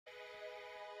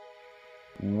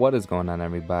What is going on,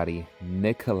 everybody?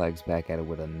 Nick Collects back at it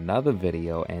with another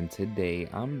video, and today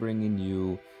I'm bringing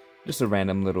you just a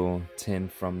random little tin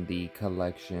from the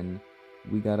collection.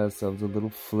 We got ourselves a little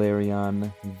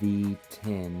Flareon V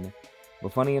Tin,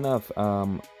 but funny enough,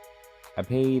 I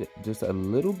paid just a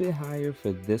little bit higher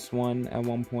for this one at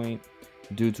one point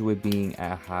due to it being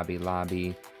at Hobby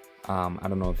Lobby. I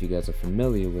don't know if you guys are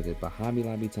familiar with it, but Hobby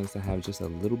Lobby tends to have just a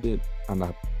little bit on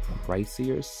the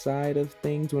pricier side of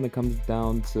things when it comes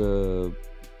down to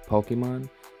Pokemon.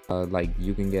 Like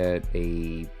you can get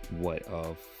a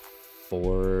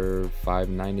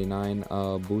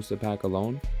 $5.99 booster pack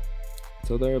alone,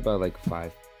 so they're about like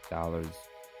 $5, a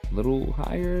little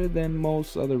higher than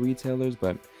most other retailers,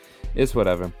 but it's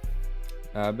whatever.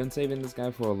 I've been saving this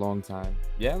guy for a long time.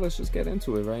 Yeah, let's just get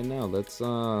into it right now. Let's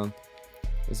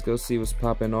go see what's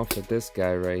popping off with this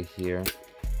guy right here.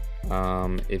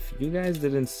 If you guys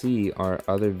didn't see our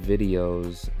other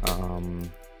videos,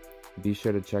 be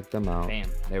sure to check them out. Bam,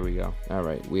 there we go. All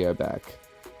right, we are back.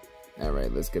 All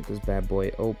right, let's get this bad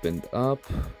boy opened up.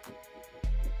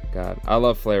 God, I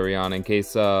love Flareon. In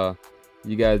case you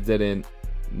guys didn't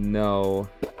know,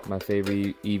 my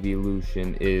favorite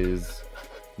evolution is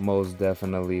most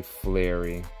definitely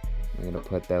Flary. I'm gonna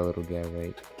put that little guy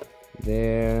right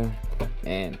there.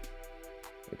 Man,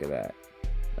 look at that.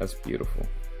 That's beautiful.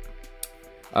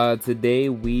 Today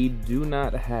we do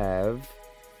not have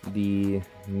the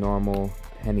normal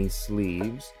penny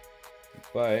sleeves,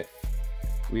 but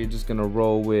we're just gonna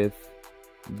roll with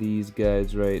these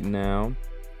guys right now.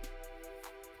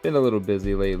 Been a little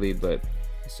busy lately, but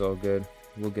it's all good.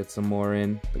 We'll get some more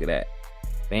in. Look at that.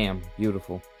 Bam,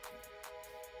 beautiful.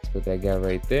 Let's put that guy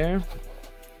right there.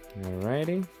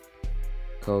 Alrighty.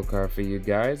 Code card for you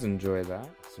guys. Enjoy that.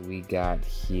 So we got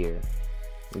here.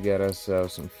 We got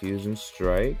ourselves some Fusion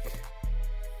Strike,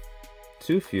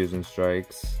 2 Fusion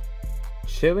Strikes,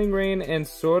 Chilling Reign, and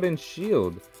Sword and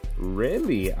Shield.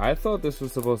 Really? I thought this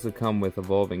was supposed to come with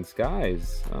Evolving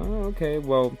Skies. Oh, okay.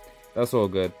 Well, that's all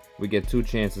good. We get 2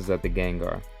 chances at the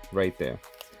Gengar right there.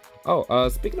 Oh,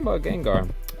 speaking about Gengar,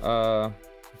 a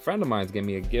friend of mine's gave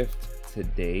me a gift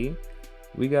today.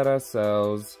 We got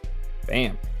ourselves,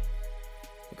 bam.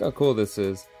 Look how cool this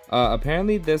is.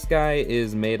 Apparently this guy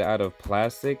is made out of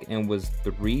plastic and was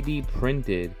 3D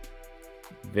printed.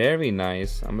 Very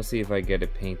nice. I'm gonna see if I get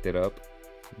it painted up.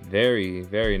 Very,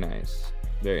 very nice.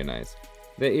 Very nice.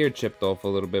 The ear chipped off a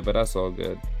little bit, but that's all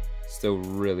good. Still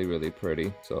really, really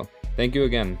pretty. So thank you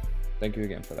again. Thank you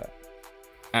again for that.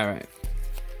 All right,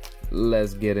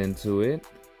 let's get into it.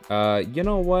 You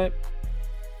know what?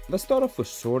 Let's start off with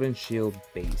Sword and Shield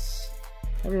base.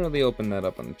 Haven't really opened that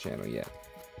up on the channel yet.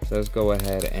 So let's go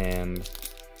ahead and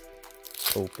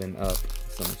open up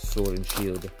some Sword and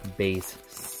Shield base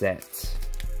set.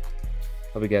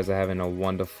 Hope you guys are having a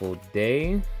wonderful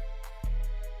day.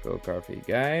 Go card for you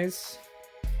guys.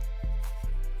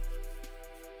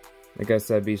 Like I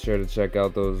said, be sure to check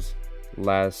out those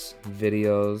last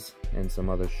videos and some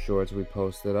other shorts we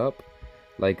posted up.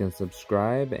 Like and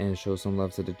subscribe and show some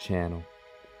love to the channel.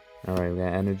 Alright, we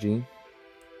got Energy,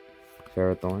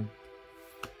 Ferrothorn,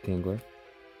 Kingler,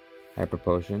 Hyper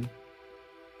Potion,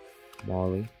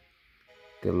 Wally,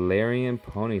 Galarian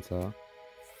Ponyta,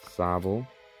 Sobble,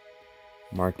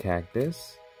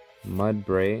 Marcactus,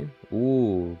 Mudbray.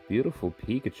 Ooh, beautiful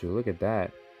Pikachu. Look at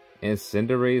that. And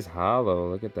Cinderace Hollow.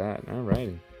 Look at that.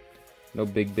 Alrighty. No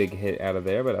big hit out of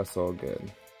there, but that's all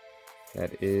good.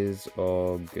 That is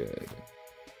all good.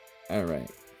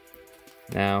 Alright.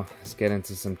 Now, let's get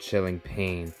into some Chilling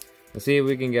Pain. Let's see if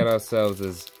we can get ourselves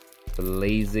as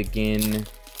Blaziken,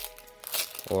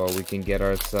 or we can get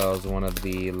ourselves one of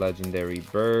the legendary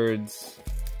birds.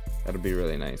 That'll be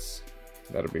really nice.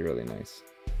 That'll be really nice.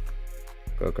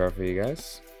 Code card for you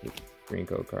guys. Green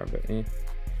code card, but you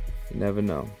never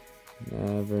know.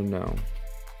 Never know.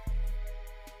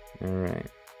 Alright.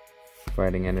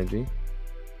 Fighting Energy,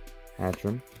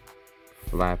 Hatchram,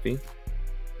 Flappy,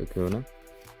 Kakuna,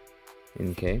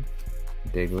 Inkay,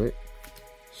 Diglett,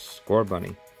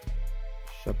 Scorbunny,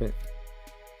 Shuppet,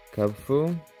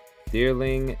 Cubfu,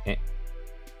 Deerling, and...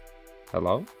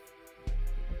 Hello?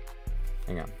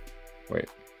 Hang on. Wait.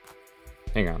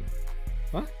 Hang on.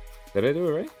 What? Did I do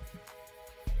it right?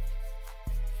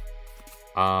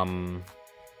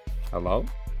 Hello?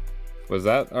 Was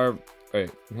that our... Wait,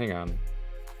 hang on.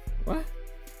 What?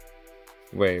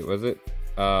 Wait, was it?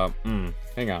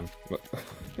 Hang on.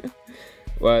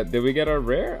 What? Did we get our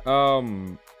rare?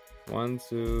 1,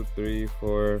 2, 3,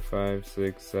 4, 5,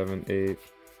 6, 7, 8,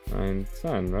 9,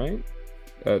 10, right?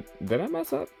 Did I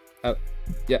mess up?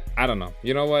 Yeah, I don't know.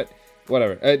 You know what?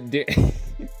 Whatever.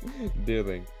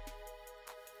 Deerling.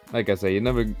 Like I say, you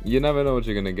never know what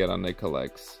you're gonna get on Nick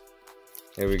Collects.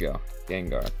 Here we go.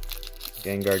 Gengar.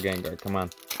 Gengar, come on.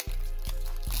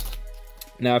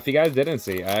 Now, if you guys didn't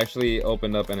see, I actually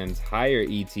opened up an entire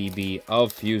ETB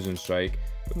of Fusion Strike.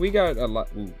 We got a lot.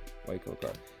 Ooh, white coat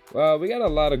card. Well, we got a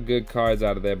lot of good cards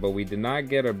out of there, but we did not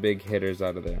get our big hitters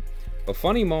out of there. But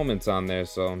funny moments on there,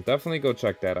 so definitely go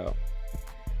check that out.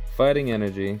 Fighting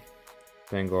Energy,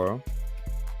 Pangoro,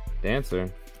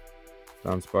 Dancer,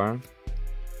 Dunsparce,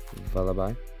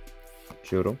 Vullaby,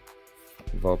 Choodle,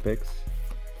 Vulpix,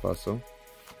 Plusle,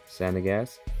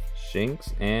 Sandygast,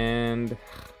 Shinx, and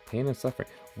Pain and Suffering.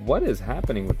 What is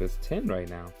happening with this tin right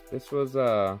now? This was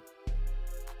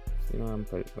you know, I'm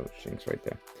putting Shinx right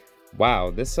there.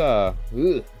 Wow, this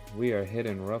we are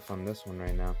hitting rough on this one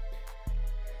right now.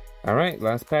 All right,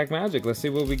 last pack magic. Let's see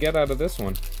what we get out of this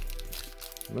one.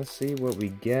 Let's see what we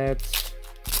get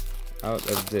out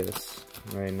of this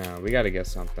right now. We gotta get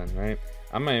something, right?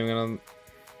 I'm not even gonna.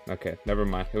 Okay, never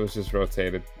mind. It was just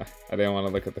rotated. I didn't want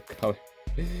to look at the color.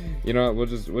 You know what?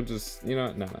 We'll just. You know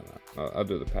what? No. I'll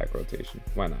do the pack rotation.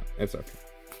 Why not? It's okay.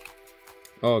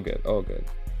 All good. All good.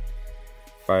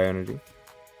 Fire Energy,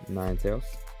 Ninetales,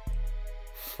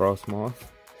 Frostmoth,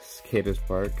 Skater's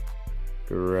Park,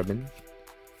 Grebbin,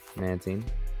 Mantine,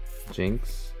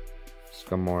 Jinx,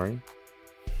 Skarmory,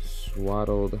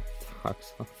 Swaddled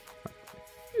Toxel.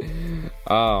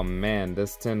 Oh man,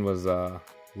 this tin was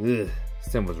this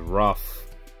tin was rough.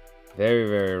 Very,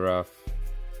 very rough.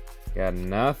 Got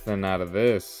nothing out of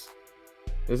this.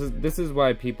 This is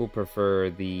why people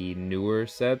prefer the newer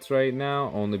sets right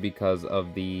now, only because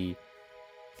of the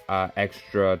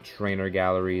extra trainer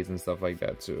galleries and stuff like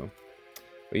that too.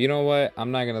 But you know what?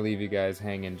 I'm not gonna leave you guys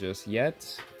hanging just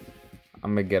yet.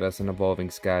 I'm gonna get us an Evolving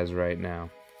Skies right now.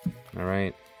 All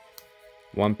right,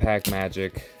 one pack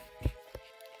magic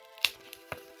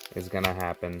is gonna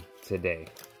happen today.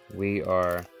 We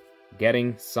are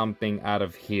getting something out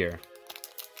of here.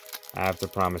 I have to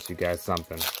promise you guys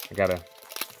something. I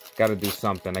gotta do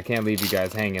something. I can't leave you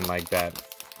guys hanging like that.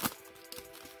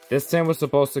 This tin was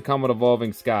supposed to come with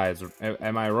Evolving Skies.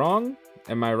 Am I wrong?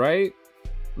 Am I right?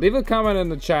 Leave a comment in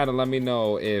the chat and let me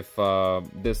know if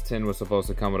this tin was supposed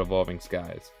to come with Evolving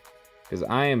Skies. Because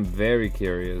I am very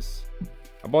curious.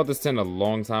 I bought this tin a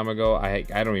long time ago. I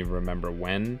don't even remember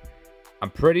when.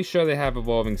 I'm pretty sure they have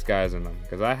Evolving Skies in them.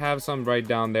 Because I have some right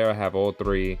down there. I have all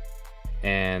three.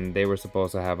 And they were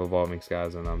supposed to have Evolving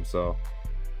Skies in them. So,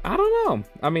 I don't know.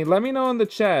 I mean, let me know in the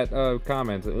chat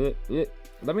comments.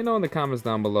 Let me know in the comments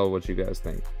down below what you guys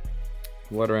think.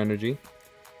 Water Energy,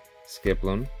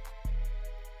 Skiploom,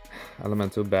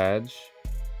 Elemental Badge,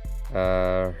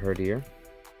 Herdier,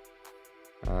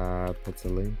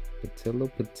 Patilla,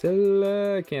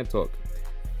 I can't talk.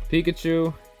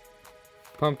 Pikachu,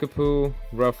 Pumpkapoo,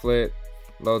 Rufflet,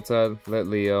 Lotad,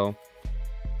 Litleo,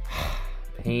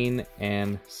 Pain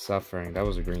and Suffering. That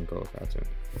was a green color cartoon.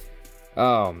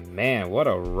 Oh man, what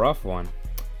a rough one.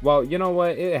 Well, you know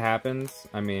what? It happens.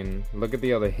 I mean, look at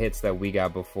the other hits that we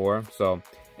got before. So,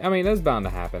 I mean, it's bound to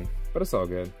happen. But it's all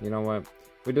good. You know what?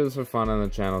 We do this for fun on the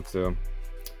channel, too.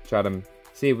 Try to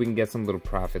see if we can get some little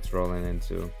profits rolling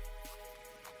into.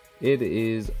 It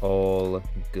is all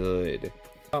good.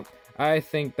 Well, I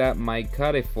think that might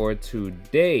cut it for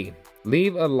today.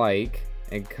 Leave a like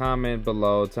and comment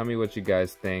below. Tell me what you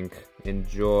guys think.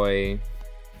 Enjoy.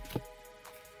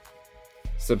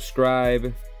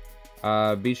 Subscribe.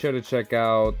 Be sure to check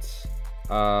out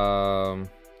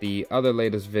the other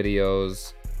latest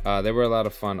videos. They were a lot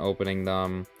of fun opening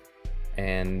them.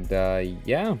 And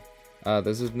yeah,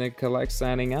 this is Nick Collect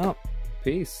signing out.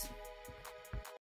 Peace.